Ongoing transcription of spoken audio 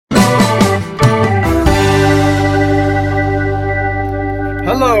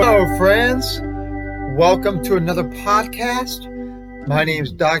Hello, friends. Welcome to another podcast. My name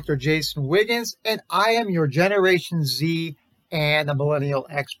is Dr. Jason Wiggins, and I am your Generation Z and a millennial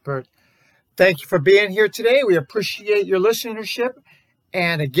expert. Thank you for being here today. We appreciate your listenership.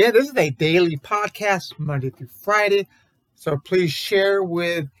 And again, this is a daily podcast, Monday through Friday. So please share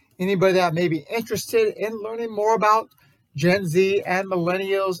with anybody that may be interested in learning more about Gen Z and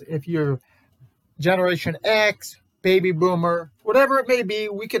millennials. If you're Generation X, baby boomer, whatever it may be,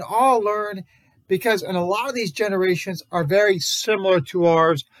 we can all learn because in a lot of these generations are very similar to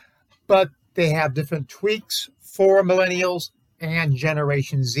ours, but they have different tweaks for millennials and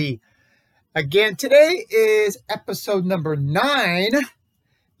Generation Z. Again, today is episode number 9.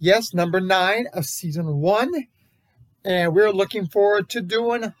 Yes, number 9 of season 1. And we're looking forward to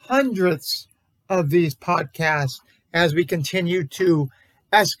doing hundreds of these podcasts as we continue to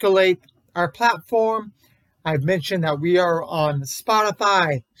escalate our platform. I've mentioned that we are on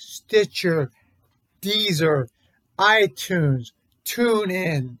Spotify, Stitcher, Deezer, iTunes,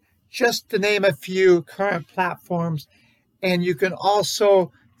 TuneIn, just to name a few current platforms. And you can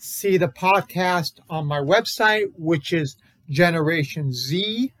also see the podcast on my website, which is Generation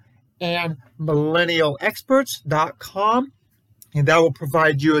Z and millennialexperts.com. And that will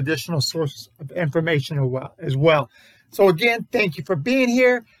provide you additional sources of information as well. So again, thank you for being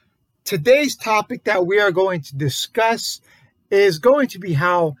here. Today's topic that we are going to discuss is going to be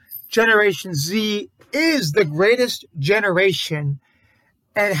how Generation Z is the greatest generation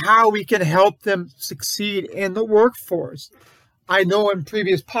and how we can help them succeed in the workforce. I know in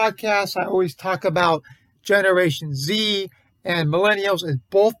previous podcasts, I always talk about Generation Z and millennials as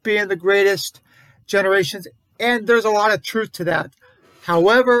both being the greatest generations, and there's a lot of truth to that.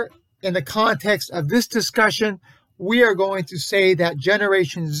 However, in the context of this discussion, we are going to say that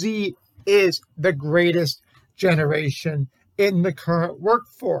Generation Z is the greatest generation in the current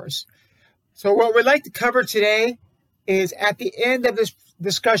workforce. So what we'd like to cover today is at the end of this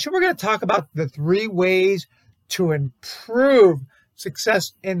discussion, we're going to talk about the 3 ways to improve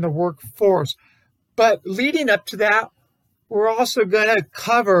success in the workforce. But leading up to that, we're also going to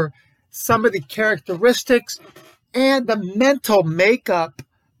cover some of the characteristics and the mental makeup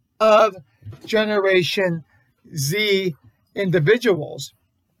of Generation Z individuals.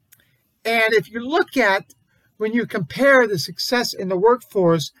 And if you look at, when you compare the success in the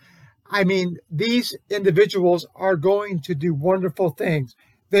workforce, I mean, these individuals are going to do wonderful things.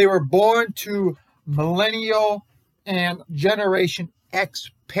 They were born to millennial and Generation X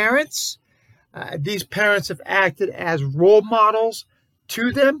parents. These parents have acted as role models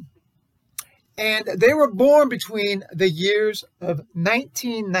to them. And they were born between the years of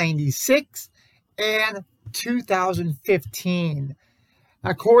 1996 and 2015.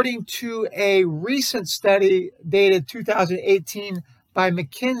 According to a recent study dated 2018 by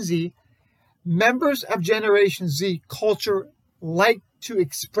McKinsey, members of Generation Z culture like to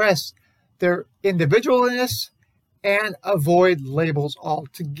express their individualness and avoid labels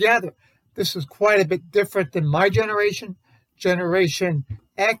altogether. This is quite a bit different than my generation, Generation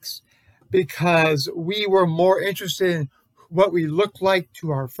X, because we were more interested in what we look like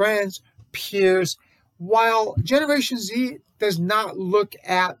to our friends, peers, while Generation Z does not look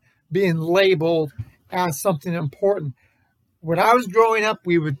at being labeled as something important. When I was growing up,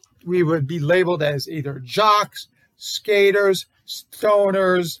 we would be labeled as either jocks, skaters,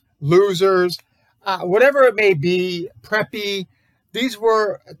 stoners, losers, whatever it may be, preppy. These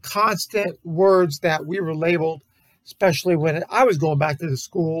were constant words that we were labeled, especially when I was going back to the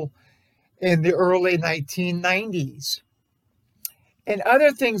school in the early 1990s. And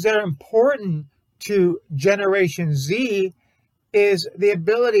other things that are important to Generation Z is the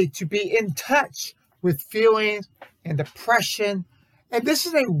ability to be in touch with feelings and depression. And this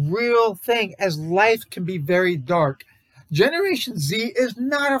is a real thing, as life can be very dark. Generation Z is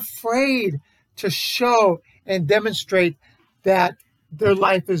not afraid to show and demonstrate that their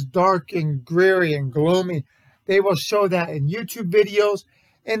life is dark and dreary and gloomy. They will show that in YouTube videos,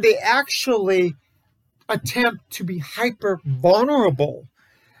 and they actually attempt to be hyper vulnerable,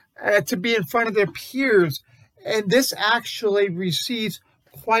 to be in front of their peers. And this actually receives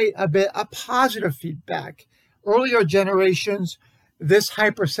quite a bit of positive feedback. Earlier generations, this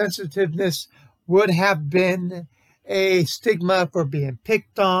hypersensitiveness would have been a stigma for being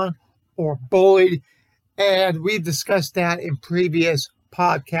picked on or bullied. And we've discussed that in previous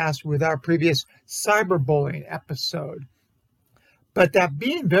podcasts with our previous cyberbullying episode. But that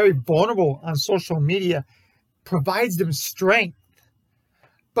being very vulnerable on social media provides them strength.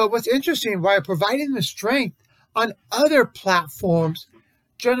 But what's interesting, by providing the strength on other platforms,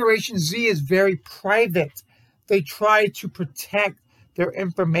 Generation Z is very private. They try to protect their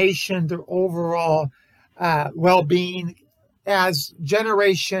information, their overall well-being. As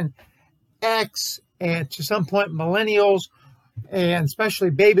Generation X and to some point millennials and especially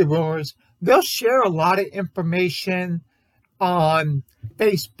baby boomers, they'll share a lot of information on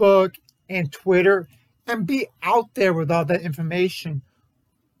Facebook and Twitter and be out there with all that information.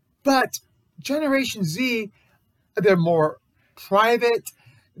 But Generation Z, they're more private.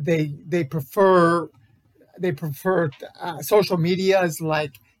 They prefer social medias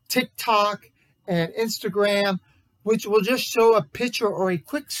like TikTok and Instagram, which will just show a picture or a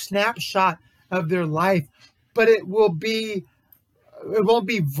quick snapshot of their life, but it won't be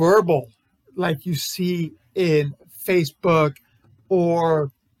verbal like you see in Facebook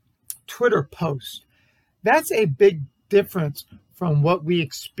or Twitter posts. That's a big difference from what we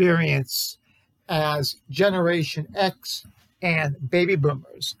experience as Generation X and baby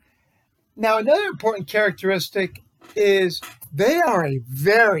boomers. Now, another important characteristic is they are a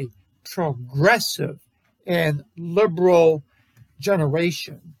very progressive and liberal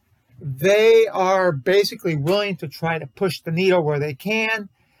generation. They are basically willing to try to push the needle where they can.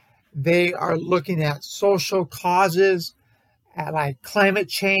 They are looking at social causes like climate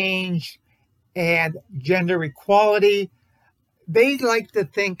change and gender equality. They like to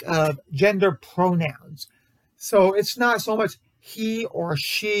think of gender pronouns. So it's not so much he or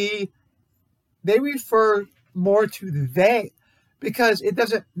she. They refer more to they, because it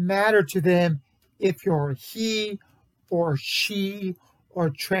doesn't matter to them if you're he or she or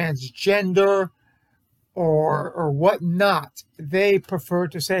transgender or whatnot. They prefer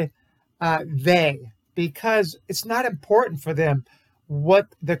to say they, because it's not important for them what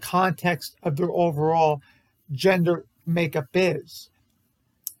the context of their overall gender makeup is.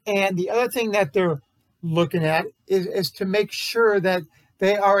 And the other thing that they're looking at is to make sure that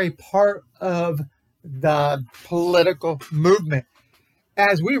they are a part of the political movement.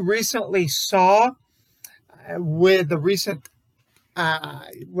 As we recently saw with the recent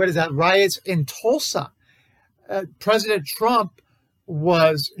riots in Tulsa, President Trump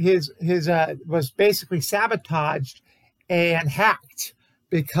was basically sabotaged and hacked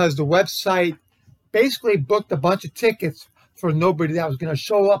because the website basically booked a bunch of tickets for nobody that was going to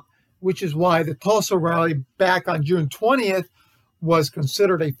show up, which is why the Tulsa rally back on June 20th was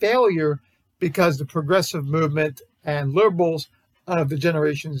considered a failure, because the progressive movement and liberals of the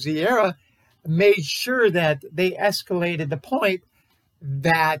Generation Z era made sure that they escalated the point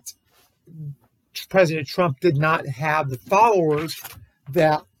that President Trump did not have the followers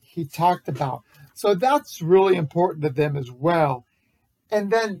that he talked about. So that's really important to them as well.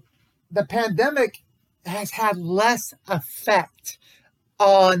 And then the pandemic has had less effect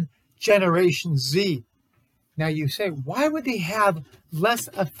on Generation Z. Now you say, why would they have less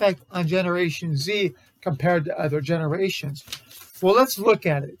effect on Generation Z compared to other generations? Well, let's look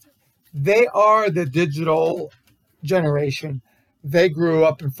at it. They are the digital generation. They grew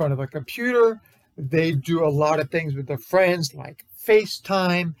up in front of a computer. They do a lot of things with their friends like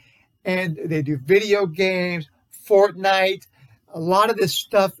FaceTime, and they do video games, Fortnite. A lot of this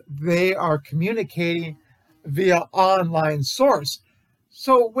stuff they are communicating via online source.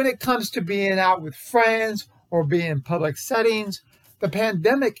 So when it comes to being out with friends or being in public settings, the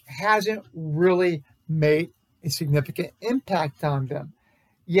pandemic hasn't really made a significant impact on them.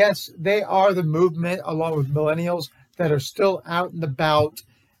 Yes, they are the movement, along with millennials, that are still out and about,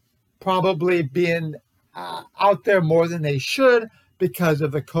 probably being out there more than they should because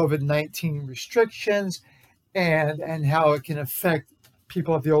of the COVID-19 restrictions and how it can affect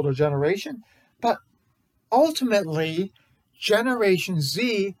people of the older generation. But ultimately, Generation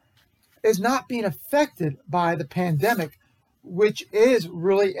Z is not being affected by the pandemic, which is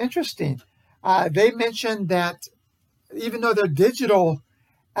really interesting. They mentioned that even though they're digital,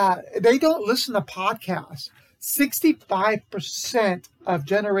 they don't listen to podcasts. 65% of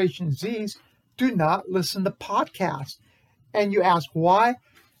Generation Zs do not listen to podcasts. And you ask why?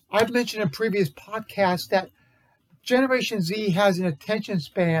 I've mentioned in previous podcasts that Generation Z has an attention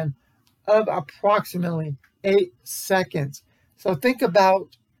span of approximately 8 seconds. So think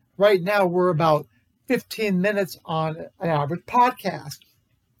about, right now we're about 15 minutes on an average podcast.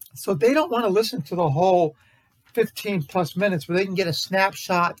 So they don't want to listen to the whole 15 plus minutes where they can get a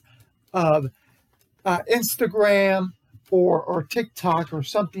snapshot of Instagram or TikTok or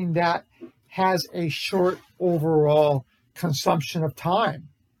something that has a short overall consumption of time.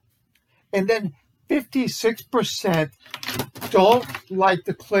 And then 56% don't like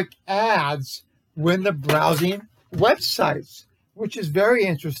to click ads when they're browsing websites, which is very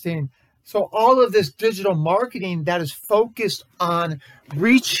interesting. So all of this digital marketing that is focused on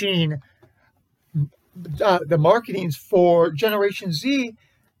reaching the marketings for Generation Z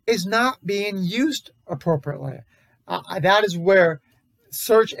is not being used appropriately. That is where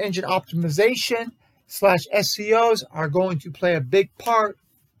search engine optimization / SEOs are going to play a big part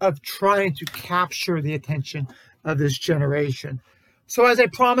of trying to capture the attention of this generation. So as I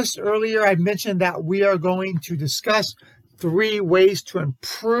promised earlier, I mentioned that we are going to discuss 3 ways to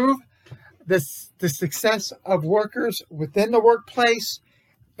improve the success of workers within the workplace.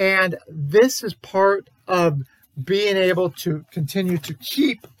 And this is part of being able to continue to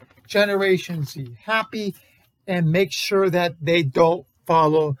keep Generation Z happy and make sure that they don't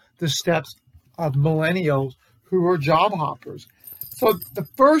follow the steps of millennials who are job hoppers. So the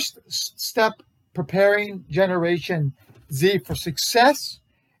first step preparing Generation Z for success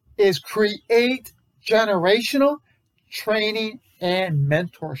is create generational training and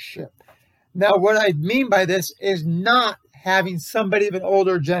mentorship. Now, what I mean by this is not having somebody of an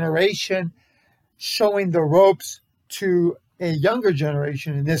older generation showing the ropes to a younger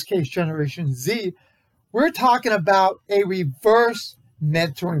generation, in this case, Generation Z. We're talking about a reverse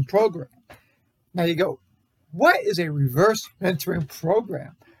mentoring program. Now you go, what is a reverse mentoring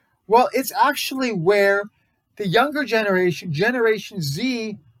program? Well, it's actually where the younger generation, Generation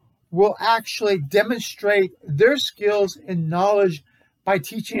Z, will actually demonstrate their skills and knowledge by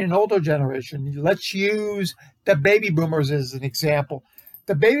teaching an older generation. Let's use the baby boomers as an example.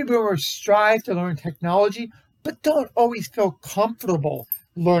 The baby boomers strive to learn technology, but don't always feel comfortable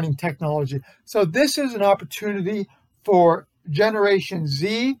learning technology. So this is an opportunity for Generation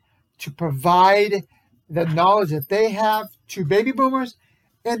Z to provide the knowledge that they have to baby boomers,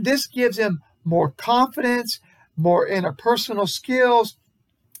 and this gives them more confidence, more interpersonal skills,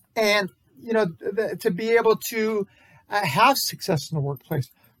 and to be able to have success in the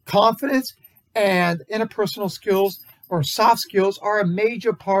workplace. Confidence and interpersonal skills or soft skills are a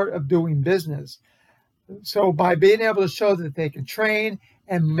major part of doing business. So by being able to show that they can train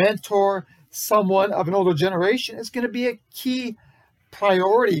and mentor someone of an older generation is going to be a key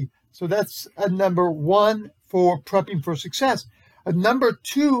priority. So that's a number 1 for prepping for success. A number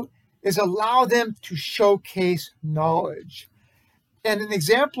 2 is allow them to showcase knowledge. And an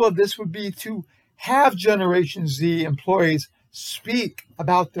example of this would be to have Generation Z employees speak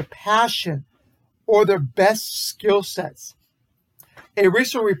about their passion or their best skill sets. A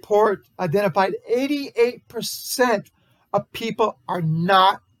recent report identified 88% of people are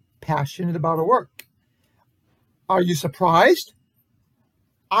not passionate about their work. Are you surprised?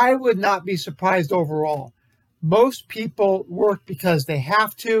 I would not be surprised overall. Most people work because they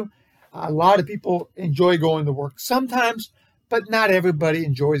have to. A lot of people enjoy going to work sometimes, but not everybody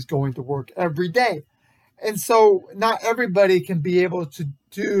enjoys going to work every day. And so not everybody can be able to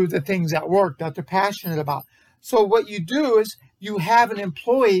do the things at work that they're passionate about. So what you do is you have an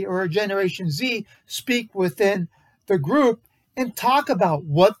employee or a Generation Z speak within the group and talk about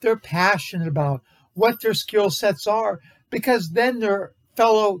what they're passionate about, what their skill sets are, because then their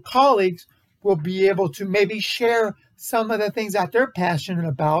fellow colleagues will be able to maybe share some of the things that they're passionate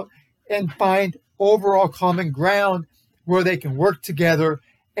about and find overall common ground where they can work together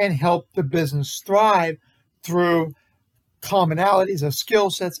and help the business thrive through commonalities of skill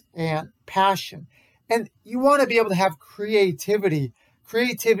sets and passion. And you want to be able to have creativity.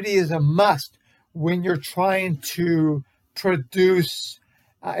 Creativity is a must when you're trying to produce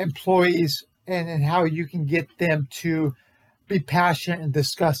employees and how you can get them to be passionate and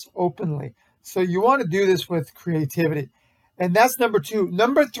discuss openly. So you want to do this with creativity. And that's number 2.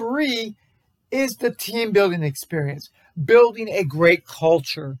 Number 3 is the team building experience, building a great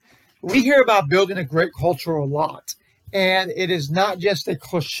culture. We hear about building a great culture a lot, and it is not just a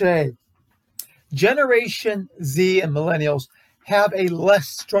cliche. Generation Z and millennials have a less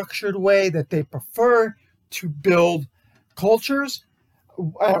structured way that they prefer to build cultures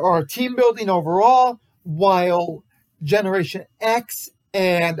or team building overall, while Generation X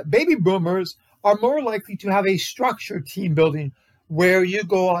and baby boomers are more likely to have a structured team building where you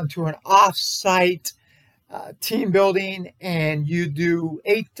go onto an off-site team building and you do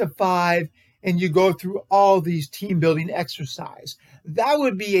 8 to 5 and you go through all these team building exercise. That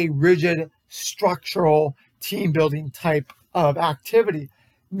would be a rigid structural team building type of activity.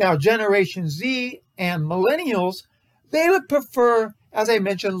 Now, Generation Z and millennials, they would prefer, as I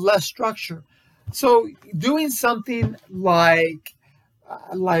mentioned, less structure. So doing something like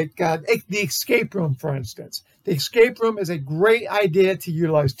the escape room, for instance. The escape room is a great idea to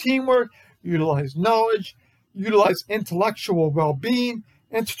utilize teamwork, utilize knowledge, utilize intellectual well-being,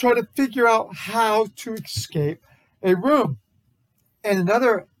 and to try to figure out how to escape a room. And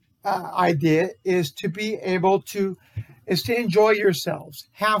another idea is to be able to enjoy yourselves,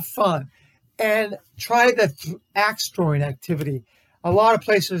 have fun. and try the axe throwing activity. A lot of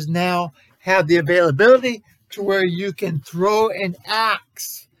places now have the availability to where you can throw an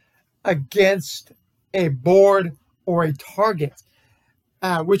axe against a board or a target,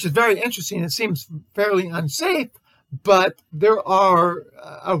 which is very interesting. It seems fairly unsafe, but there are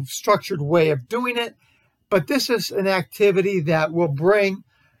a structured way of doing it. But this is an activity that will bring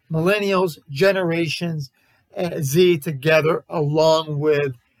millennials, generations Z together along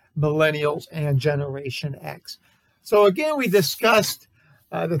with millennials and Generation X. So again, we discussed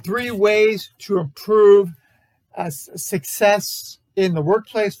the 3 ways to improve success in the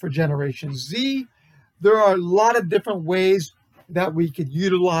workplace for Generation Z. There are a lot of different ways that we could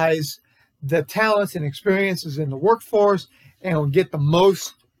utilize the talents and experiences in the workforce and get the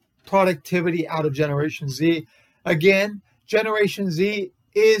most productivity out of Generation Z. Again, Generation Z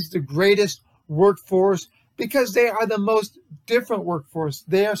is the greatest workforce because they are the most different workforce.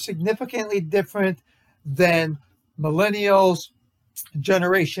 They are significantly different than millennials,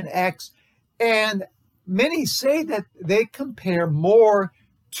 Generation X, and many say that they compare more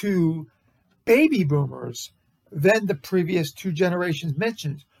to baby boomers than the previous 2 generations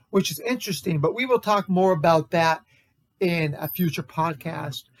mentioned, which is interesting, but we will talk more about that in a future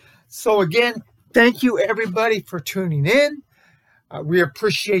podcast. So again, thank you everybody for tuning in. We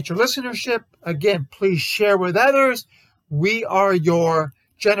appreciate your listenership. Again, please share with others. We are your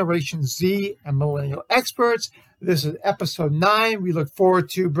Generation Z and Millennial experts. This is episode 9. We look forward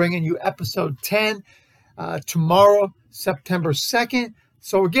to bringing you episode 10 tomorrow, September 2nd.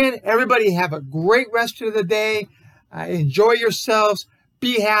 So again, everybody have a great rest of the day. Enjoy yourselves.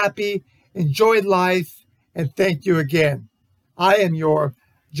 Be happy. Enjoy life. And thank you again. I am your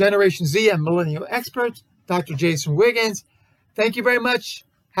Generation Z and Millennial expert, Dr. Jason Wiggins. Thank you very much.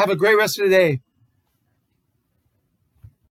 Have a great rest of the day.